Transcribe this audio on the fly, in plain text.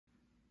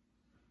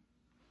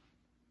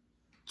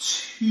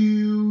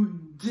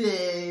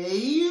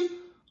Today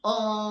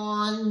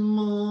on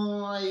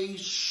my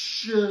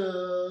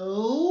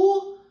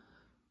show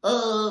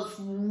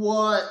of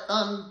what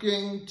I'm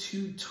going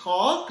to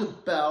talk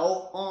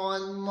about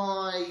on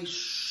my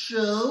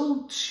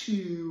show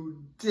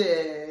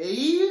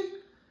today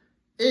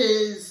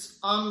is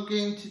I'm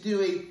going to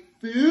do a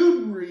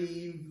food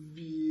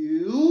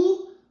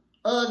review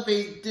of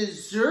a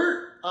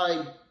dessert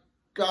I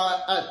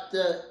got at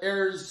the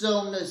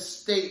Arizona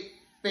State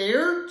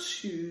Fair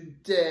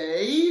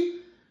today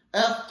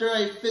after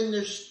I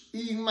finished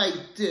eating my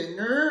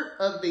dinner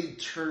of a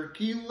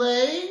turkey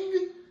leg.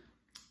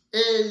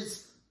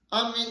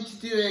 I'm going to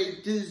do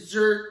a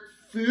dessert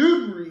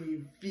food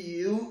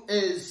review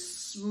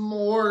is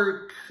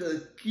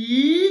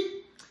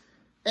Smooreookie.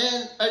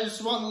 And I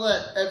just want to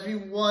let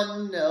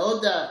everyone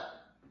know that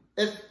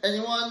if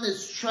anyone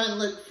is trying to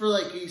look for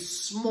like a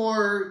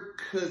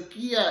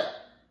Smooreookie at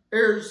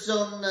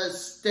Arizona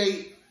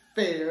State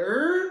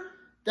Fair,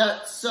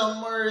 that's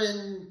somewhere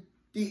in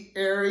the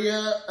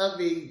area of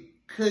a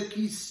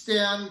cookie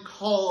stand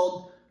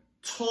called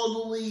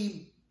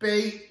Totally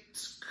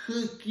Baked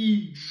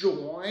Cookie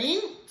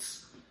Joint.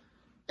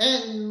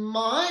 And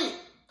my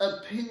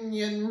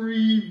opinion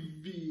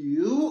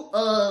review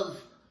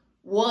of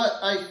what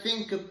I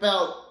think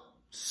about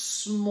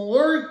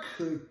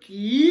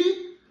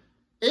Smooreookie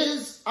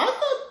is I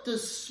thought the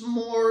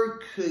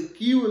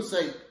Smooreookie was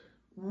like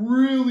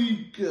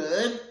really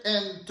good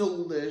and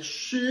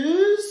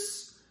delicious.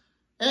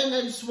 And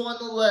I just want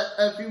to let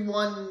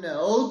everyone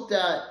know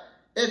that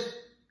if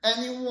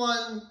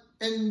anyone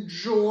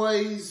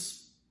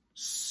enjoys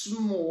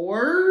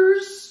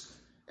s'mores,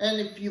 and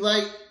if you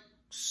like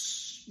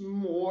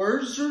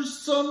s'mores or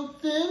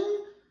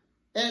something,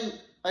 and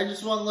I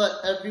just want to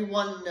let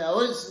everyone know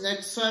is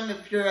next time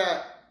if you're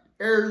at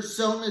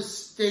Arizona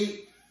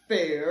State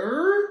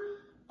Fair,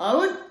 I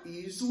would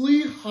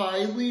easily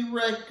highly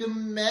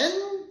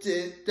recommend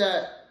it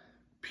that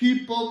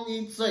people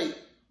need to like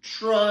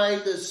try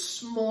the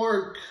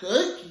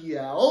Smooreookie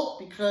out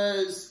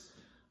because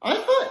I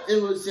thought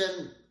it was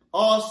an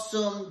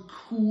awesome,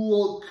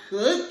 cool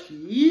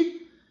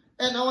cookie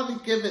and I want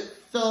to give it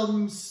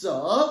thumbs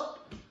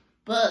up.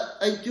 But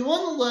I do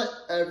want to let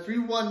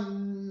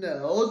everyone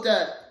know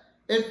that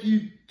if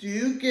you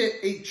do get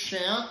a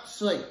chance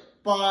to like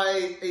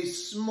buy a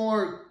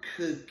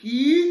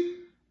Smooreookie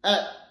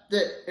at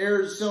the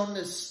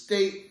Arizona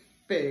State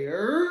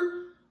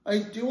Fair, I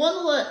do want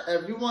to let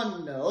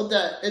everyone know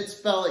that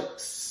it's about like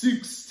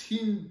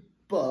 16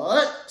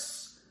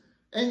 bucks.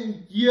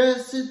 And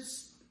yes,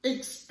 it's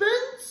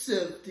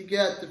expensive to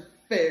get at the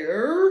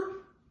fair,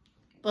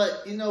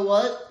 but you know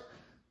what?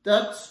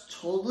 That's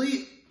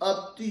totally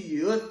up to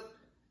you if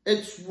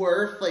it's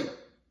worth like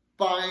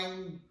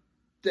buying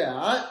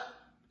that.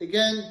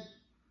 Again,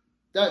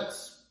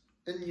 that's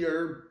in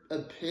your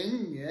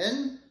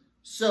opinion.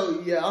 So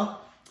yeah.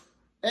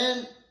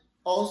 And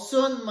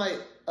also in my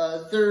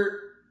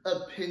other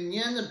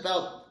opinion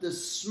about the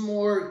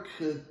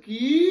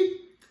Smooreookie,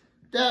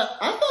 that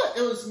I thought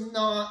it was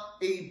not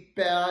a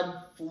bad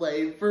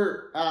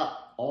flavor at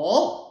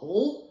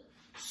all.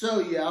 So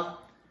yeah.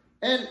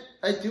 And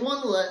I do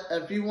want to let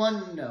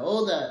everyone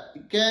know that,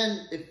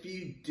 again, if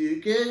you do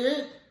get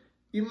it,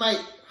 you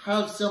might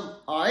have some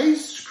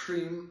ice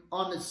cream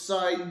on the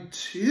side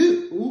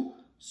too.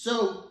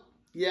 So,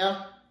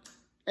 yeah.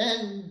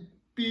 And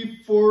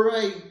before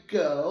I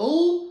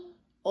go,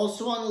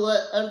 also want to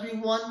let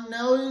everyone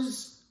know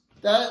is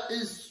that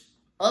is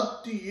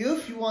up to you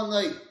if you want to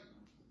like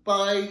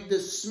buy the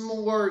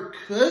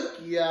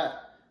Smooreookie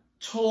at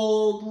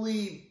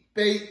Totally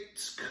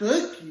Baked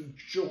Cookie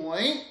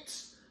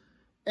Joint.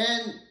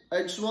 And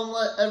I just want to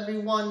let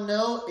everyone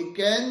know,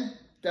 again,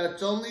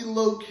 that's only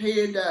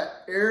located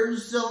at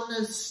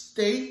Arizona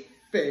State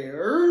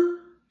Fair.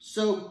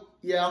 So,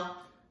 yeah.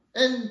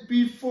 And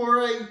before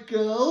I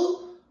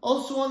go,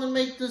 also want to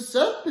make this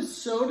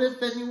episode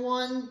if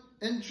anyone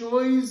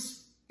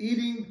enjoys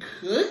eating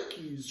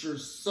cookies or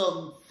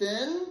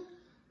something.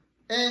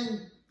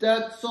 And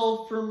that's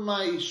all for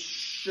my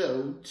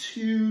show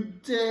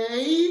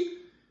today.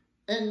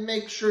 And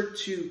make sure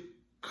to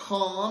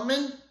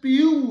comment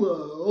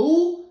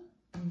below.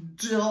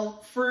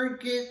 Don't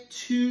forget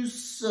to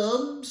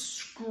subscribe.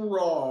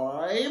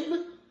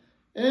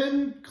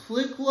 And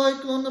click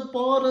like on the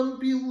bottom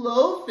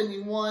below if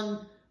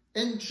anyone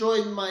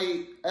enjoyed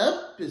my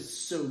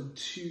episode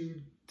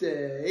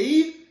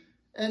today.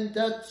 And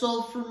that's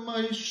all for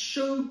my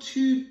show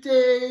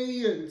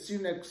today. And see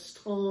you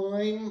next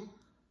time.